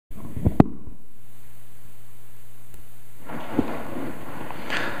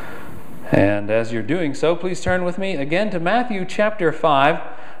And as you're doing so, please turn with me again to Matthew chapter 5.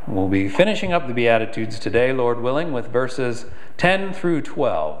 We'll be finishing up the Beatitudes today, Lord willing, with verses 10 through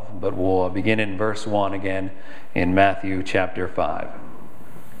 12. But we'll begin in verse 1 again in Matthew chapter 5.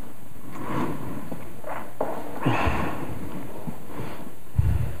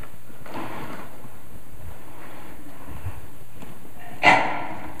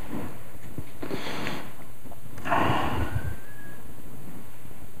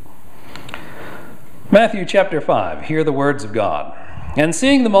 Matthew chapter 5, hear the words of God. And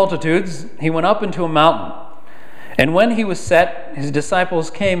seeing the multitudes, he went up into a mountain. And when he was set, his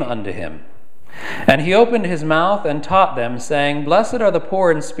disciples came unto him. And he opened his mouth and taught them, saying, Blessed are the poor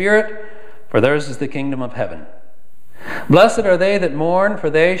in spirit, for theirs is the kingdom of heaven. Blessed are they that mourn, for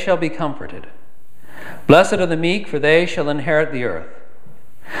they shall be comforted. Blessed are the meek, for they shall inherit the earth.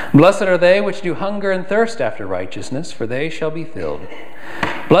 Blessed are they which do hunger and thirst after righteousness, for they shall be filled.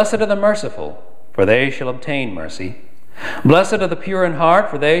 Blessed are the merciful, for they shall obtain mercy. Blessed are the pure in heart,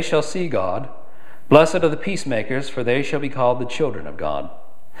 for they shall see God. Blessed are the peacemakers, for they shall be called the children of God.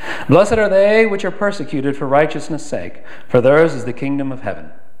 Blessed are they which are persecuted for righteousness' sake, for theirs is the kingdom of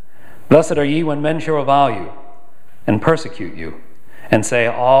heaven. Blessed are ye when men shall revile you, and persecute you, and say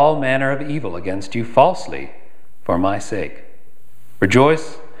all manner of evil against you falsely for my sake.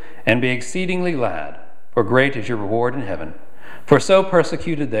 Rejoice, and be exceedingly glad, for great is your reward in heaven. For so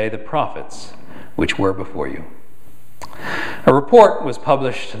persecuted they the prophets which were before you. A report was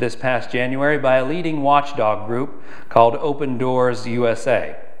published this past January by a leading watchdog group called Open Doors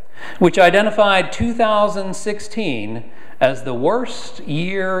USA, which identified 2016 as the worst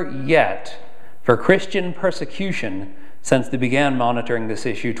year yet for Christian persecution since they began monitoring this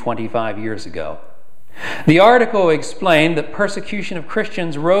issue 25 years ago. The article explained that persecution of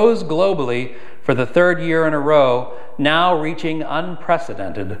Christians rose globally for the third year in a row, now reaching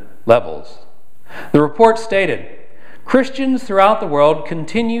unprecedented levels. The report stated, Christians throughout the world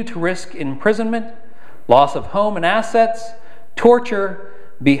continue to risk imprisonment, loss of home and assets, torture,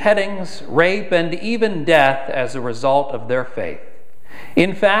 beheadings, rape, and even death as a result of their faith.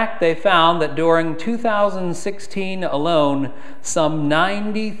 In fact, they found that during 2016 alone, some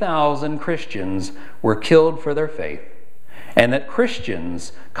 90,000 Christians were killed for their faith, and that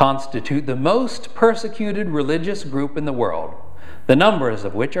Christians constitute the most persecuted religious group in the world, the numbers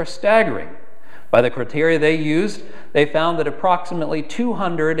of which are staggering. By the criteria they used, they found that approximately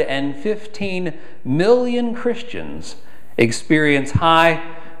 215 million Christians experience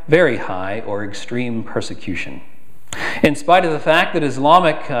high, very high, or extreme persecution. In spite of the fact that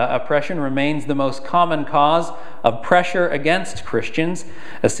Islamic oppression remains the most common cause of pressure against Christians,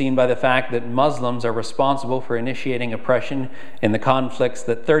 as seen by the fact that Muslims are responsible for initiating oppression in the conflicts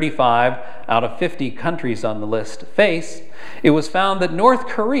that 35 out of 50 countries on the list face, it was found that North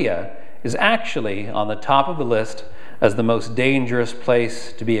Korea is actually on the top of the list as the most dangerous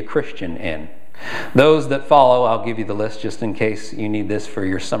place to be a Christian in. Those that follow, I'll give you the list just in case you need this for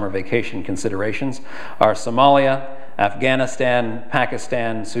your summer vacation considerations, are Somalia, Afghanistan,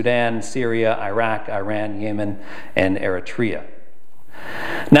 Pakistan, Sudan, Syria, Iraq, Iran, Yemen, and Eritrea.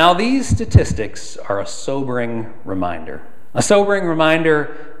 Now, these statistics are a sobering reminder. A sobering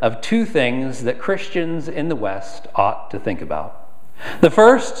reminder of two things that Christians in the West ought to think about. The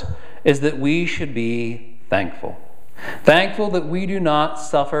first is that we should be thankful. Thankful that we do not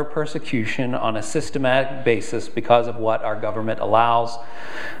suffer persecution on a systematic basis because of what our government allows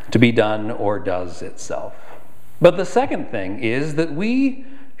to be done or does itself. But the second thing is that we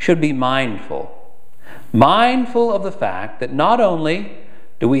should be mindful of the fact that not only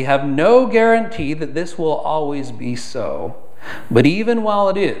do we have no guarantee that this will always be so, but even while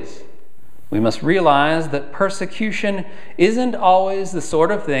it is, we must realize that persecution isn't always the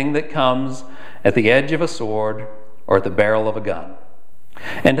sort of thing that comes at the edge of a sword or at the barrel of a gun.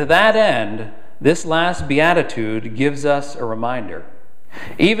 And to that end, this last beatitude gives us a reminder.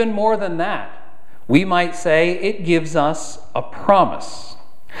 Even more than that, we might say it gives us a promise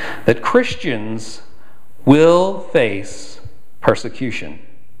that Christians will face persecution.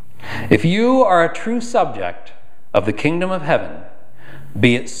 If you are a true subject of the kingdom of heaven,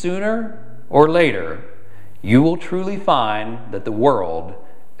 be it sooner or later, you will truly find that the world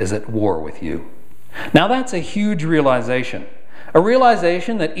is at war with you. Now that's a huge realization, a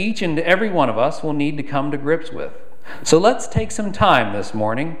realization that each and every one of us will need to come to grips with. So let's take some time this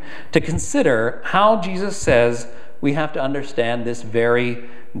morning to consider how Jesus says we have to understand this very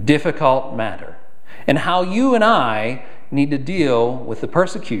difficult matter, and how you and I need to deal with the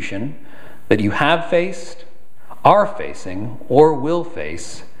persecution that you have faced, are facing, or will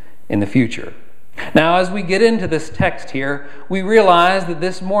face in the future. Now, as we get into this text here, we realize that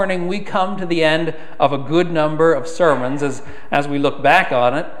this morning we come to the end of a good number of sermons as we look back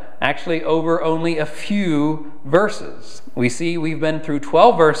on it, actually over only a few verses. We see we've been through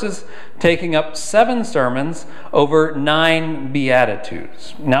 12 verses, taking up 7 sermons over 9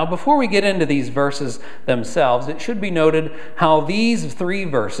 Beatitudes. Now, before we get into these verses themselves, it should be noted how these 3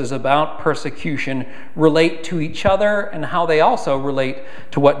 verses about persecution relate to each other and how they also relate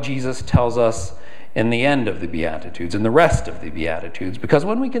to what Jesus tells us in the end of the Beatitudes and the rest of the Beatitudes. Because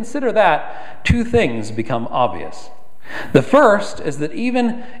when we consider that, 2 things become obvious. The first is that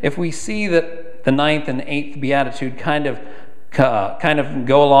even if we see that the 9th and 8th Beatitude kind of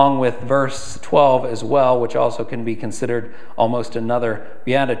go along with verse 12 as well, which also can be considered almost another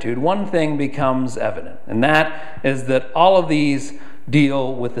Beatitude, one thing becomes evident, and that is that all of these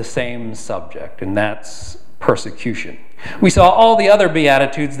deal with the same subject, and that's persecution. We saw all the other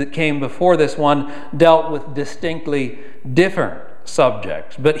Beatitudes that came before this one dealt with distinctly different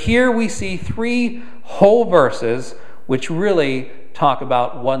subjects. But here we see 3 whole verses which really talk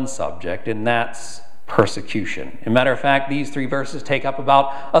about one subject, and that's persecution. As a matter of fact, these 3 verses take up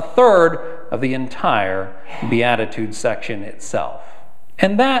about a third of the entire Beatitude section itself.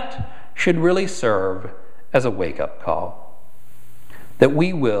 And that should really serve as a wake-up call, that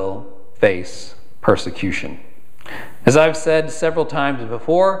we will face persecution. As I've said several times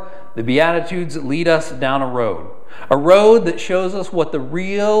before, the Beatitudes lead us down a road that shows us what the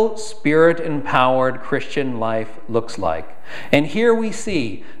real Spirit-empowered Christian life looks like. And here we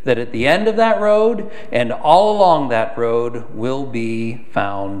see that at the end of that road and all along that road will be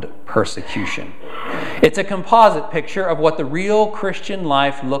found persecution. It's a composite picture of what the real Christian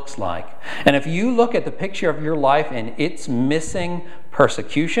life looks like. And if you look at the picture of your life and it's missing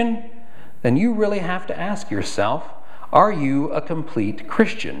persecution, then you really have to ask yourself, are you a complete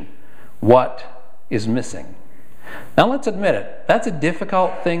Christian? What is missing? Now let's admit it, that's a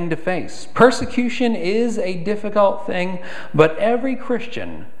difficult thing to face. Persecution is a difficult thing, but every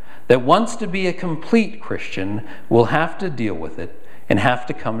Christian that wants to be a complete Christian will have to deal with it and have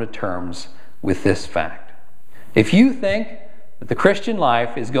to come to terms with this fact. If you think that the Christian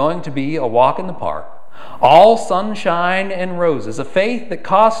life is going to be a walk in the park, all sunshine and roses, a faith that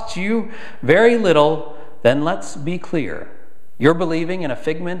costs you very little, then let's be clear. You're believing in a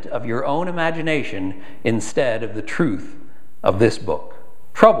figment of your own imagination instead of the truth of this book.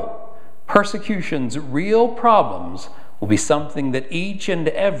 Trouble, persecution's real problems will be something that each and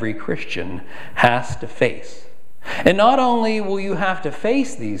every Christian has to face. And not only will you have to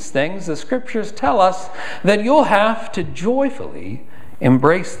face these things, the Scriptures tell us that you'll have to joyfully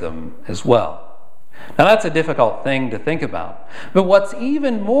embrace them as well. Now that's a difficult thing to think about. But what's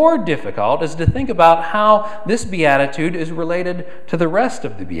even more difficult is to think about how this Beatitude is related to the rest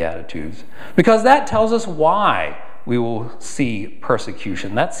of the Beatitudes. Because that tells us why we will see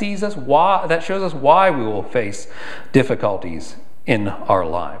persecution. That shows us why we will face difficulties in our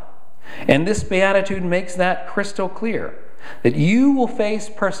life. And this Beatitude makes that crystal clear, that you will face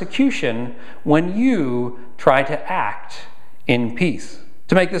persecution when you try to act in peace.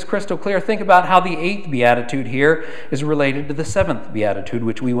 To make this crystal clear, think about how the 8th Beatitude here is related to the 7th Beatitude,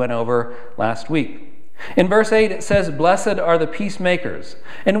 which we went over last week. In verse 8 it says, "Blessed are the peacemakers."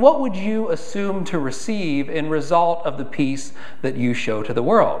 And what would you assume to receive in result of the peace that you show to the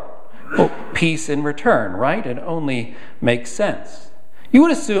world? Well, peace in return, right? It only makes sense. You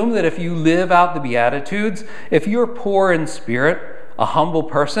would assume that if you live out the Beatitudes, if you're poor in spirit, a humble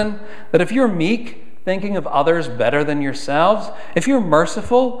person, that if you're meek, thinking of others better than yourselves, if you're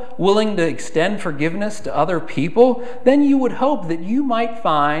merciful, willing to extend forgiveness to other people, then you would hope that you might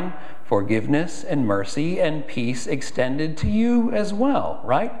find forgiveness and mercy and peace extended to you as well,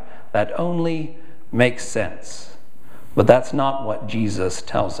 right? That only makes sense. But that's not what Jesus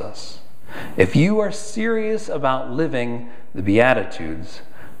tells us. If you are serious about living the Beatitudes,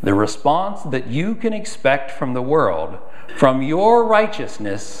 the response that you can expect from the world, from your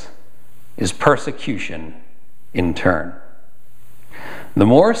righteousness, is persecution in turn. The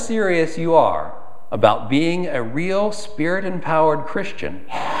more serious you are about being a real Spirit-empowered Christian,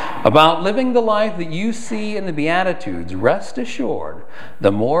 about living the life that you see in the Beatitudes, rest assured,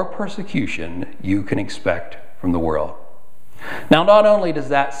 the more persecution you can expect from the world. Now, not only does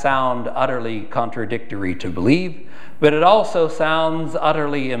that sound utterly contradictory to believe, but it also sounds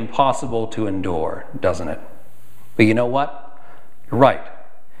utterly impossible to endure, doesn't it? But you know what? You're right.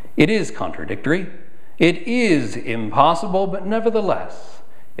 It is contradictory. It is impossible, but nevertheless,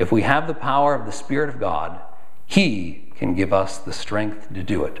 if we have the power of the Spirit of God, He can give us the strength to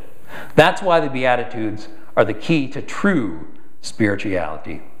do it. That's why the Beatitudes are the key to true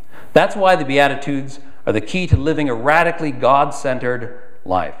spirituality. That's why the Beatitudes are the key to living a radically God-centered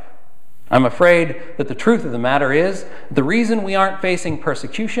life. I'm afraid that the truth of the matter is the reason we aren't facing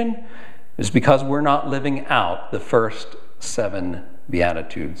persecution is because we're not living out the first 7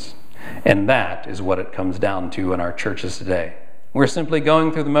 Beatitudes. And that is what it comes down to in our churches today. We're simply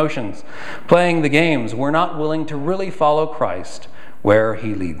going through the motions, playing the games. We're not willing to really follow Christ where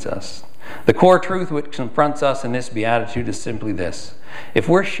he leads us. The core truth which confronts us in this beatitude is simply this: if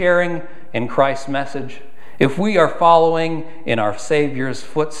we're sharing in Christ's message, if we are following in our Savior's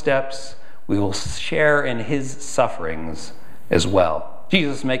footsteps, we will share in his sufferings as well.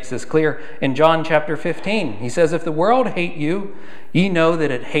 Jesus makes this clear in John chapter 15. He says, "If the world hate you, ye know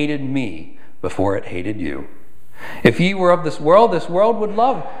that it hated me before it hated you. If ye were of this world would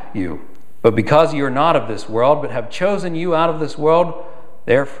love you. But because ye are not of this world, but have chosen you out of this world,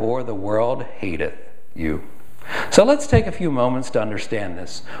 therefore the world hateth you." So let's take a few moments to understand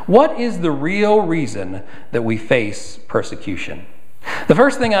this. What is the real reason that we face persecution? The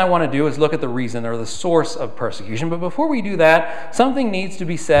first thing I want to do is look at the reason or the source of persecution. But before we do that, something needs to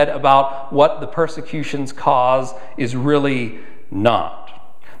be said about what the persecution's cause is really not.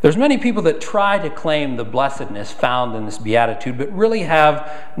 There's many people that try to claim the blessedness found in this beatitude, but really have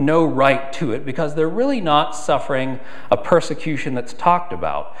no right to it because they're really not suffering a persecution that's talked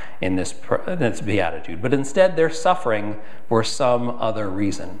about in this beatitude, but instead they're suffering for some other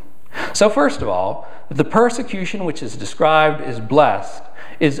reason. So first of all, the persecution which is described as blessed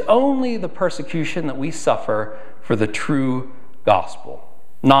is only the persecution that we suffer for the true gospel,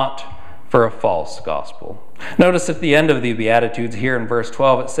 not for a false gospel. Notice at the end of the Beatitudes here in verse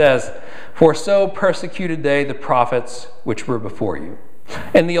 12 it says, "For so persecuted they the prophets which were before you."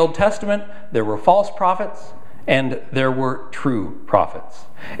 In the Old Testament there were false prophets and there were true prophets.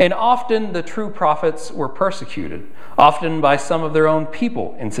 And often the true prophets were persecuted, often by some of their own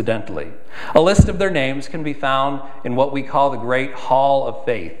people, incidentally. A list of their names can be found in what we call the Great Hall of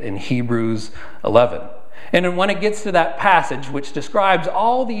Faith in Hebrews 11. And when it gets to that passage which describes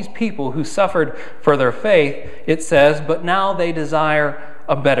all these people who suffered for their faith, it says, "But now they desire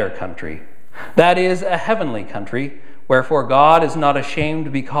a better country. That is, a heavenly country, wherefore God is not ashamed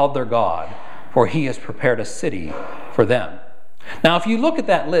to be called their God, for he has prepared a city for them." Now, if you look at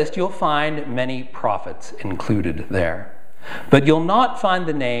that list, you'll find many prophets included there. But you'll not find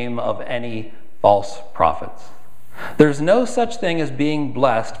the name of any false prophets. There's no such thing as being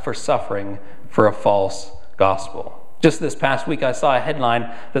blessed for suffering for a false gospel. Just this past week, I saw a headline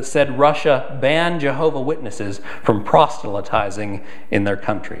that said Russia banned Jehovah's Witnesses from proselytizing in their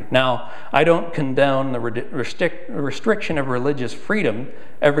country. Now, I don't condone the restriction of religious freedom.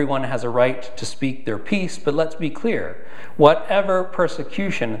 Everyone has a right to speak their piece, but let's be clear. Whatever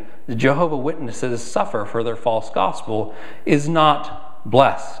persecution the Jehovah's Witnesses suffer for their false gospel is not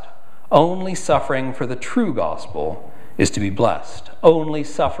blessed. Only suffering for the true gospel is to be blessed. Only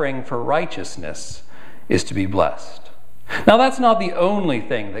suffering for righteousness is to be blessed. Now, that's not the only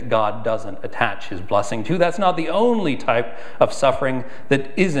thing that God doesn't attach his blessing to. That's not the only type of suffering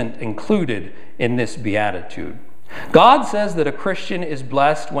that isn't included in this beatitude. God says that a Christian is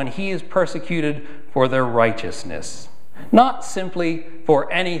blessed when he is persecuted for their righteousness, not simply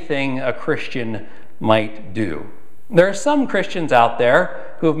for anything a Christian might do. There are some Christians out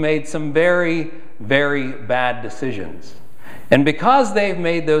there who have made some very, very bad decisions. And because they've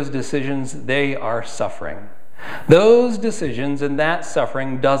made those decisions, they are suffering. Those decisions and that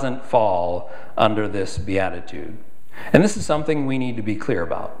suffering doesn't fall under this beatitude. And this is something we need to be clear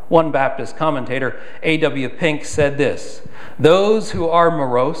about. One Baptist commentator, A.W. Pink, said this: "Those who are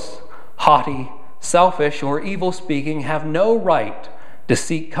morose, haughty, selfish, or evil-speaking have no right to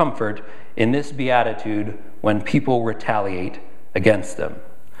seek comfort in this beatitude when people retaliate against them."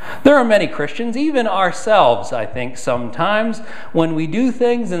 There are many Christians, even ourselves, I think, sometimes, when we do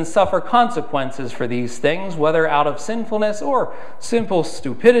things and suffer consequences for these things, whether out of sinfulness or simple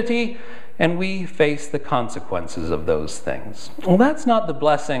stupidity, and we face the consequences of those things. Well, that's not the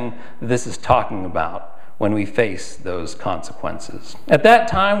blessing this is talking about when we face those consequences. At that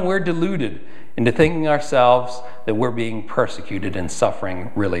time, we're deluded into thinking ourselves that we're being persecuted and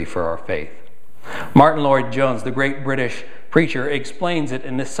suffering really for our faith. Martin Lloyd-Jones, the great British preacher, explains it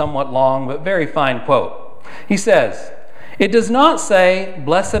in this somewhat long but very fine quote. He says, "It does not say,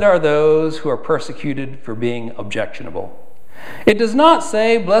 'Blessed are those who are persecuted for being objectionable.' It does not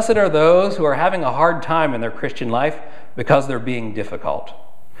say, 'Blessed are those who are having a hard time in their Christian life because they're being difficult.'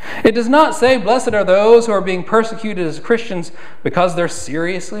 It does not say, 'Blessed are those who are being persecuted as Christians because they're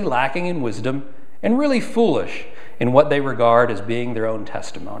seriously lacking in wisdom and really foolish in what they regard as being their own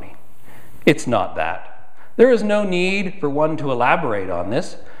testimony.' It's not that. There is no need for one to elaborate on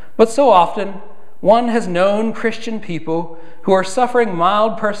this, But so often, one has known Christian people who are suffering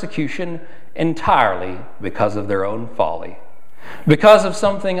mild persecution entirely because of their own folly, because of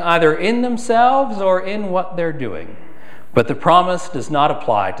something either in themselves or in what they're doing. But the promise does not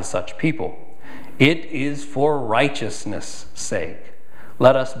apply to such people. It is for righteousness' sake.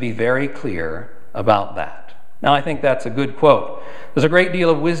 Let us be very clear about that. Now, I think that's a good quote. There's a great deal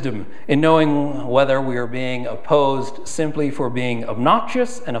of wisdom in knowing whether we are being opposed simply for being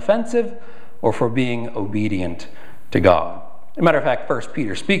obnoxious and offensive or for being obedient to God. As a matter of fact, 1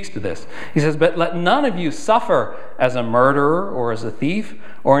 Peter speaks to this. He says, "But let none of you suffer as a murderer or as a thief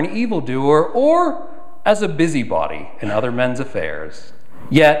or an evildoer or as a busybody in other men's affairs.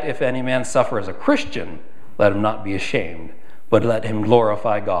 Yet if any man suffer as a Christian, let him not be ashamed, but let him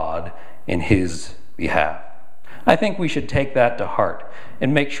glorify God in his behalf." I think we should take that to heart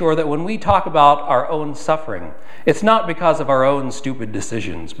and make sure that when we talk about our own suffering, it's not because of our own stupid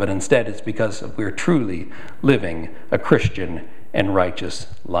decisions, but instead it's because we're truly living a Christian and righteous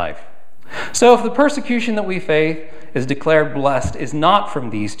life. So if the persecution that we face is declared blessed is not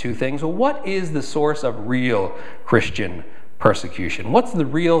from these two things, well, what is the source of real Christian persecution? What's the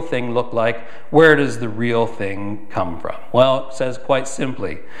real thing look like? Where does the real thing come from? Well, it says quite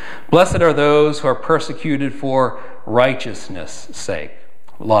simply, "Blessed are those who are persecuted for righteousness' sake."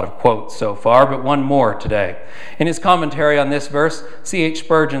 A lot of quotes so far, but one more today. In his commentary on this verse, C.H.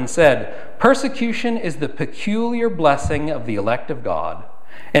 Spurgeon said, "Persecution is the peculiar blessing of the elect of God,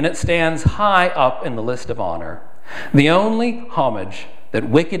 and it stands high up in the list of honor. The only homage that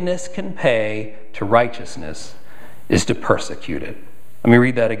wickedness can pay to righteousness is to persecute it." Let me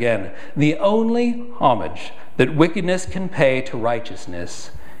read that again. The only homage that wickedness can pay to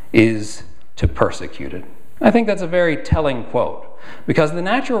righteousness is to persecute it. I think that's a very telling quote, because the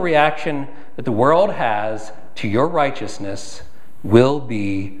natural reaction that the world has to your righteousness will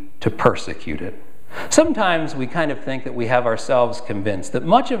be to persecute it. Sometimes we kind of think that we have ourselves convinced that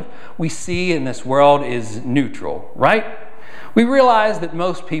much of we see in this world is neutral, right? We realize that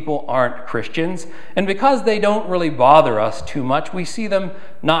most people aren't Christians, and because they don't really bother us too much, we see them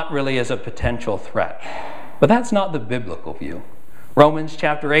not really as a potential threat. But that's not the biblical view. Romans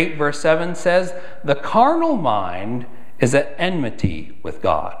chapter 8, verse 7 says, "The carnal mind is at enmity with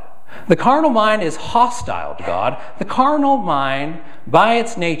God." The carnal mind is hostile to God. The carnal mind, by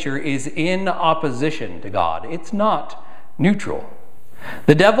its nature, is in opposition to God. It's not neutral.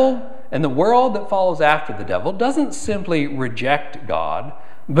 The devil and the world that follows after the devil doesn't simply reject God,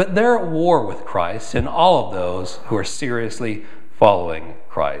 but they're at war with Christ and all of those who are seriously following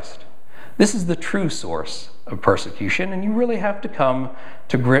Christ. This is the true source of persecution, and you really have to come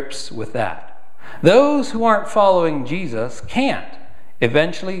to grips with that. Those who aren't following Jesus can't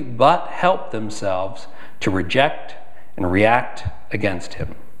eventually but help themselves to reject and react against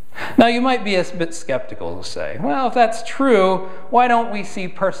him. Now, you might be a bit skeptical to say, well, if that's true, why don't we see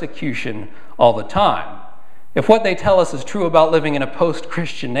persecution all the time? If what they tell us is true about living in a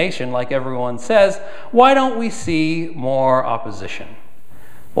post-Christian nation, like everyone says, why don't we see more opposition?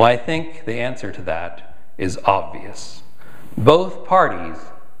 Well, I think the answer to that is obvious. Both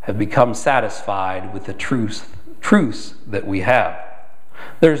parties have become satisfied with the truths that we have.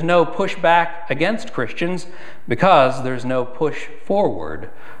 There's no pushback against Christians because there's no push forward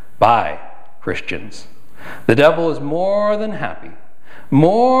by Christians. The devil is more than happy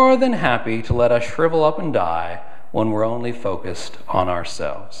to let us shrivel up and die when we're only focused on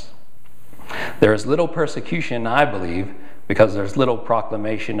ourselves. There is little persecution, I believe, because there's little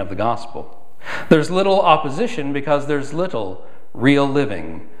proclamation of the gospel. There's little opposition because there's little real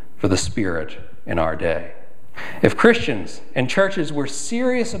living for the Spirit in our day. If Christians and churches were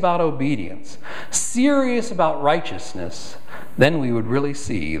serious about obedience, serious about righteousness, then we would really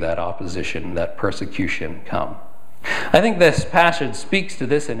see that opposition, that persecution come. I think this passage speaks to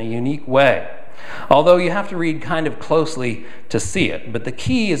this in a unique way, although you have to read kind of closely to see it. But the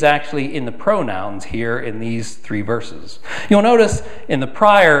key is actually in the pronouns here in these three verses. You'll notice in the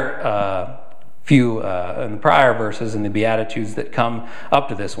prior verses in the Beatitudes that come up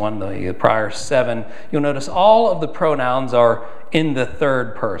to this one, the prior 7, you'll notice all of the pronouns are in the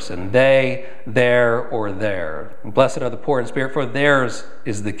third person. They, their, or their. Blessed are the poor in spirit, for theirs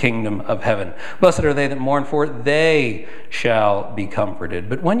is the kingdom of heaven. Blessed are they that mourn, for they shall be comforted.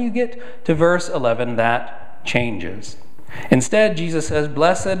 But when you get to verse 11, that changes. Instead, Jesus says,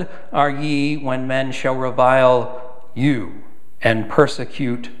 "Blessed are ye when men shall revile you and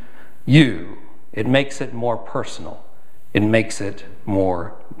persecute you." It makes it more personal. It makes it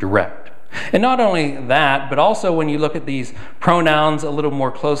more direct. And not only that, but also when you look at these pronouns a little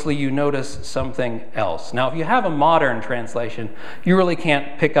more closely, you notice something else. Now, if you have a modern translation, you really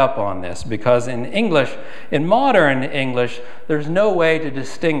can't pick up on this, because in English, in modern English, there's no way to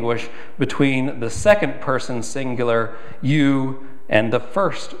distinguish between the second person singular you and the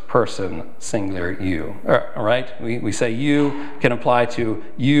first person singular you. All right? We say you can apply to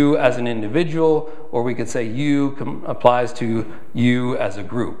you as an individual, or we could say you applies to you as a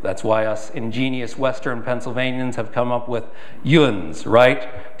group. That's why us ingenious Western Pennsylvanians have come up with yuns,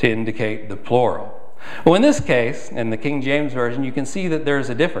 right, to indicate the plural. Well, in this case, in the King James Version, you can see that there's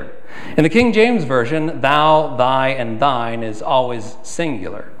a difference. In the King James Version, thou, thy, and thine is always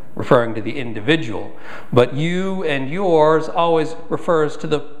singular, referring to the individual. But you and yours always refers to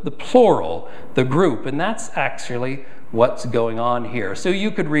the plural, the group. And that's actually what's going on here. So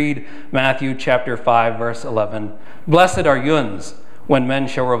you could read Matthew chapter 5, verse 11. Blessed are yuns, when men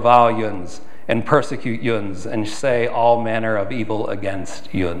shall revile yuns, and persecute yuns, and say all manner of evil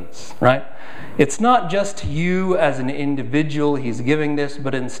against yuns. Right? It's not just to you as an individual he's giving this,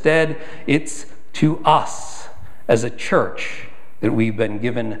 but instead it's to us as a church that we've been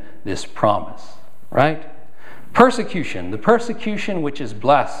given this promise, right? Persecution, the persecution which is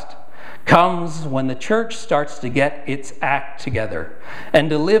blessed, comes when the church starts to get its act together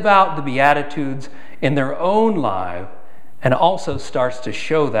and to live out the Beatitudes in their own life, and also starts to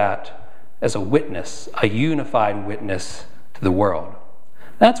show that as a witness, a unified witness to the world.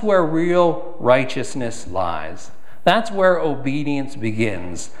 That's where real righteousness lies. That's where obedience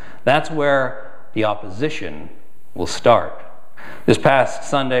begins. That's where the opposition will start. This past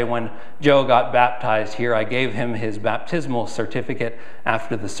Sunday, when Joe got baptized here, I gave him his baptismal certificate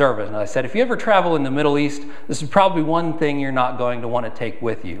after the service. And I said, if you ever travel in the Middle East, this is probably one thing you're not going to want to take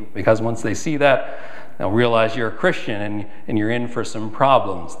with you, because once they see that, they'll realize you're a Christian and you're in for some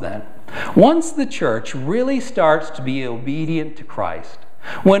problems then. Once the church really starts to be obedient to Christ,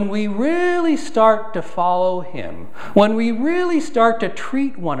 when we really start to follow him, when we really start to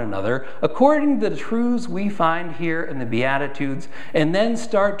treat one another according to the truths we find here in the Beatitudes, and then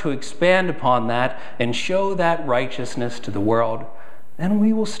start to expand upon that and show that righteousness to the world, then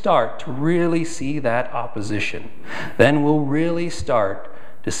we will start to really see that opposition. Then we'll really start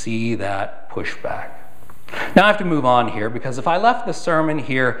to see that pushback. Now I have to move on here, because if I left the sermon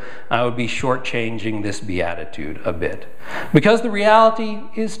here, I would be shortchanging this beatitude a bit. Because the reality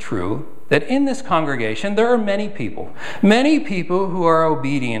is true that in this congregation there are many people who are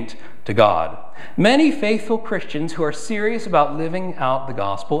obedient to God, many faithful Christians who are serious about living out the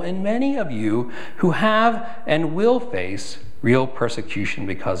gospel, and many of you who have and will face real persecution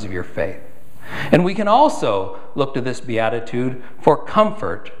because of your faith. And we can also look to this beatitude for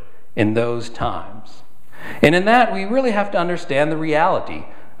comfort in those times. And in that, we really have to understand the reality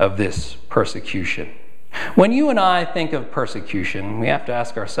of this persecution. When you and I think of persecution, we have to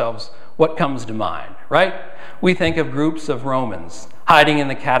ask ourselves, what comes to mind, right? We think of groups of Romans hiding in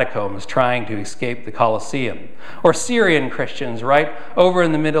the catacombs trying to escape the Colosseum, or Syrian Christians, right, over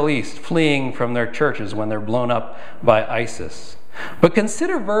in the Middle East fleeing from their churches when they're blown up by ISIS. But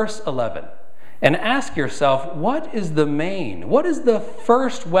consider verse 11 and ask yourself, what is the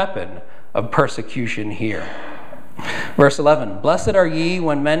first weapon of persecution here? Verse 11, blessed are ye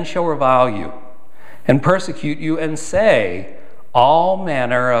when men shall revile you and persecute you and say all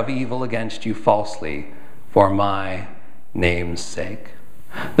manner of evil against you falsely for my name's sake.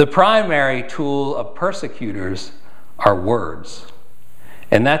 The primary tool of persecutors are words.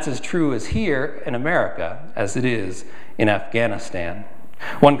 And that's as true as here in America as it is in Afghanistan.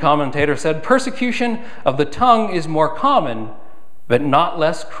 One commentator said, persecution of the tongue is more common, but not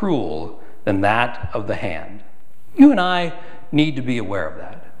less cruel than that of the hand. You and I need to be aware of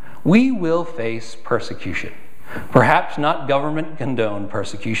that. We will face persecution. Perhaps not government-condoned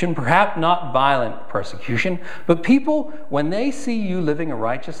persecution, perhaps not violent persecution, but people, when they see you living a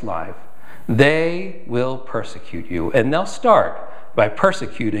righteous life, they will persecute you. And they'll start by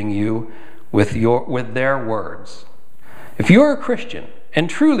persecuting you with their words. If you're a Christian, and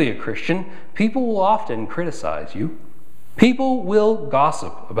truly a Christian, people will often criticize you. People will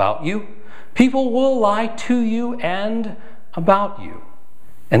gossip about you. People will lie to you and about you.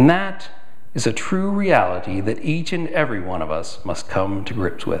 And that is a true reality that each and every one of us must come to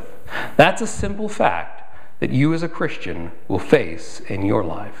grips with. That's a simple fact that you as a Christian will face in your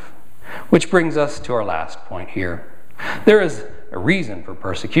life. Which brings us to our last point here. There is a reason for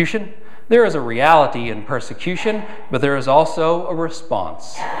persecution. There is a reality in persecution, but there is also a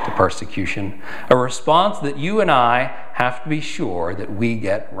response to persecution. A response that you and I have to be sure that we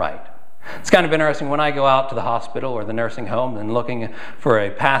get right. It's kind of interesting when I go out to the hospital or the nursing home and looking for a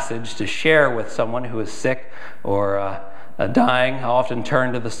passage to share with someone who is sick or dying, I often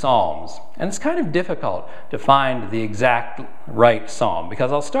turn to the Psalms. And it's kind of difficult to find the exact right psalm,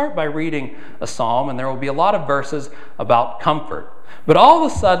 because I'll start by reading a psalm and there will be a lot of verses about comfort. But all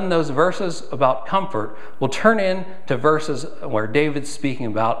of a sudden, those verses about comfort will turn into verses where David's speaking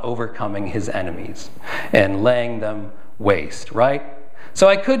about overcoming his enemies and laying them waste, right? So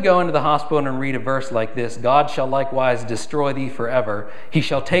I could go into the hospital and read a verse like this: God shall likewise destroy thee forever. He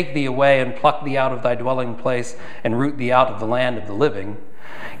shall take thee away and pluck thee out of thy dwelling place and root thee out of the land of the living.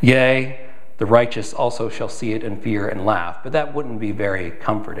 Yea, the righteous also shall see it and fear and laugh. But that wouldn't be very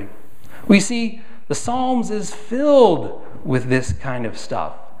comforting. We see the Psalms is filled with this kind of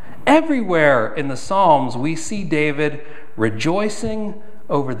stuff. Everywhere in the Psalms, we see David rejoicing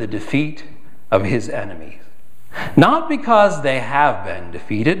over the defeat of his enemies. Not because they have been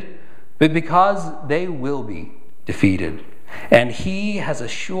defeated, but because they will be defeated. And he has a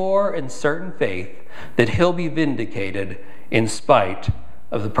sure and certain faith that he'll be vindicated in spite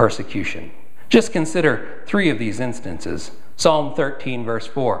of the persecution. Just consider 3 of these instances. Psalm 13, verse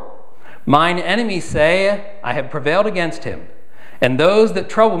 4. Mine enemies say, I have prevailed against him, and those that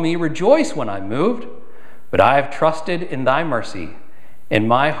trouble me rejoice when I'm moved. But I have trusted in thy mercy, and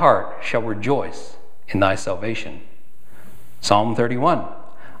my heart shall rejoice in thy salvation. Psalm 31.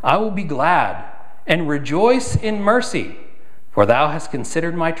 I will be glad and rejoice in mercy, for thou hast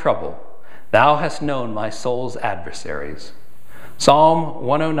considered my trouble. Thou hast known my soul's adversaries. Psalm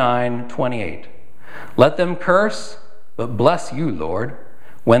 109, 28. Let them curse, but bless you, Lord.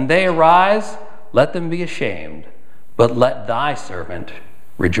 When they arise, let them be ashamed, but let thy servant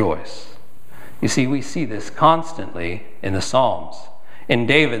rejoice. You see, we see this constantly in the Psalms, in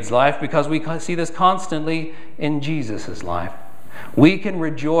David's life, because we see this constantly in Jesus' life. We can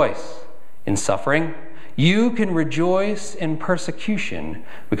rejoice in suffering. You can rejoice in persecution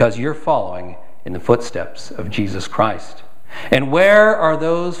because you're following in the footsteps of Jesus Christ. And where are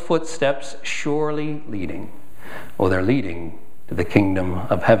those footsteps surely leading? Well, they're leading to the kingdom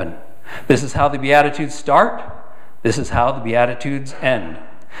of heaven. This is how the Beatitudes start. This is how the Beatitudes end.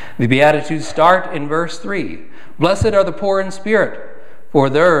 The Beatitudes start in verse 3. Blessed are the poor in spirit, for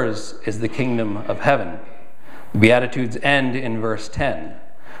theirs is the kingdom of heaven. The Beatitudes end in verse 10.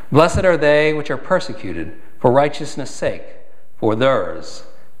 Blessed are they which are persecuted for righteousness' sake, for theirs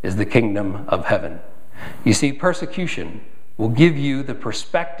is the kingdom of heaven. You see, persecution will give you the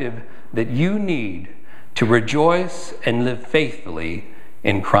perspective that you need to rejoice and live faithfully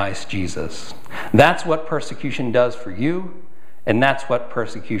in Christ Jesus. That's what persecution does for you, and that's what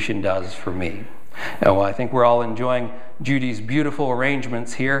persecution does for me. Now, I think we're all enjoying Judy's beautiful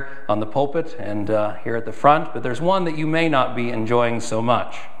arrangements here on the pulpit and here at the front, but there's one that you may not be enjoying so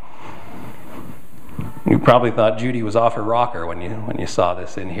much. You probably thought Judy was off her rocker when you saw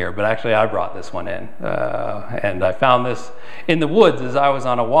this in here, but actually I brought this one in. And I found this in the woods as I was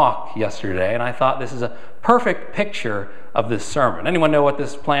on a walk yesterday, and I thought this is a perfect picture of this sermon. Anyone know what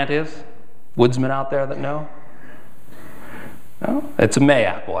this plant is? Woodsmen out there that know? No? It's a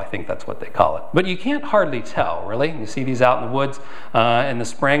mayapple, I think that's what they call it. But you can't hardly tell, really. You see these out in the woods in the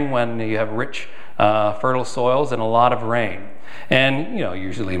spring when you have rich, fertile soils and a lot of rain. And,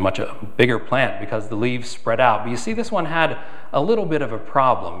 usually much a bigger plant because the leaves spread out. But you see this one had a little bit of a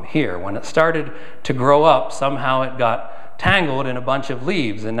problem here. When it started to grow up, somehow it got tangled in a bunch of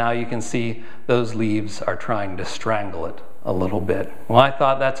leaves, and now you can see those leaves are trying to strangle it a little bit. Well, I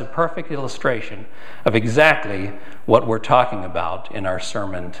thought that's a perfect illustration of exactly what we're talking about in our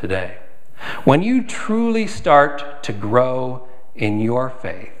sermon today. When you truly start to grow in your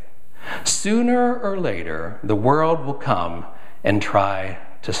faith, sooner or later, the world will come and try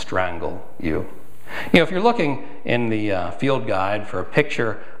to strangle you. If you're looking in the field guide for a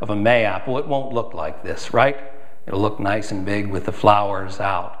picture of a mayapple, it won't look like this, right? It'll look nice and big with the flowers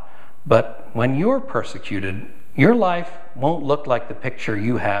out. But when you're persecuted, your life won't look like the picture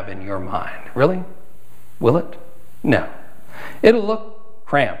you have in your mind. Really? Will it? No. It'll look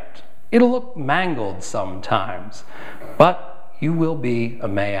cramped. It'll look mangled sometimes. But you will be a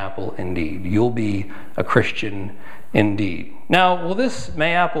mayapple indeed. You'll be a Christian indeed. Now, will this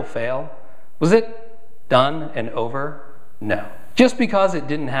mayapple fail? Was it done and over? No. Just because it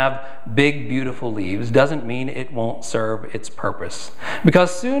didn't have big, beautiful leaves doesn't mean it won't serve its purpose.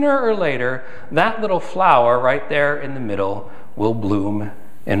 Because sooner or later, that little flower right there in the middle will bloom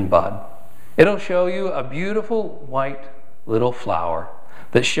and bud. It'll show you a beautiful white little flower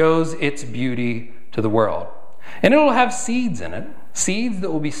that shows its beauty to the world. And it'll have seeds in it, seeds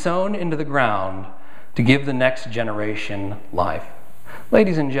that will be sown into the ground to give the next generation life.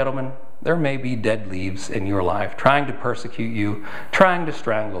 Ladies and gentlemen, there may be dead leaves in your life trying to persecute you, trying to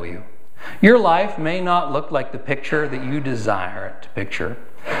strangle you. Your life may not look like the picture that you desire it to picture,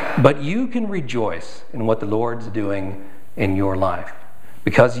 but you can rejoice in what the Lord's doing in your life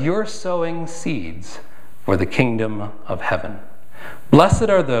because you're sowing seeds for the kingdom of heaven. Blessed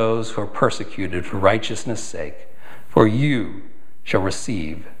are those who are persecuted for righteousness' sake, for you shall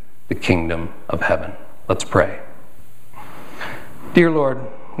receive the kingdom of heaven. Let's pray. Dear Lord,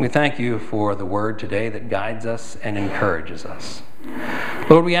 we thank you for the word today that guides us and encourages us.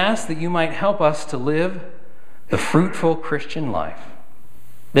 Lord, we ask that you might help us to live the fruitful Christian life,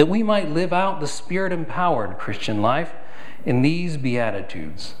 that we might live out the Spirit-empowered Christian life in these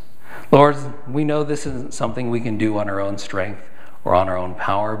Beatitudes. Lord, we know this isn't something we can do on our own strength or on our own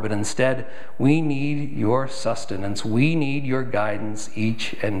power, but instead we need your sustenance. We need your guidance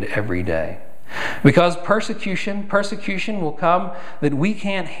each and every day. Because persecution will come that we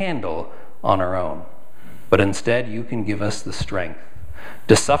can't handle on our own. But instead you can give us the strength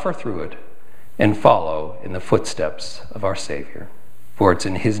to suffer through it and follow in the footsteps of our Savior. For it's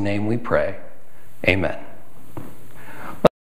in his name we pray. Amen.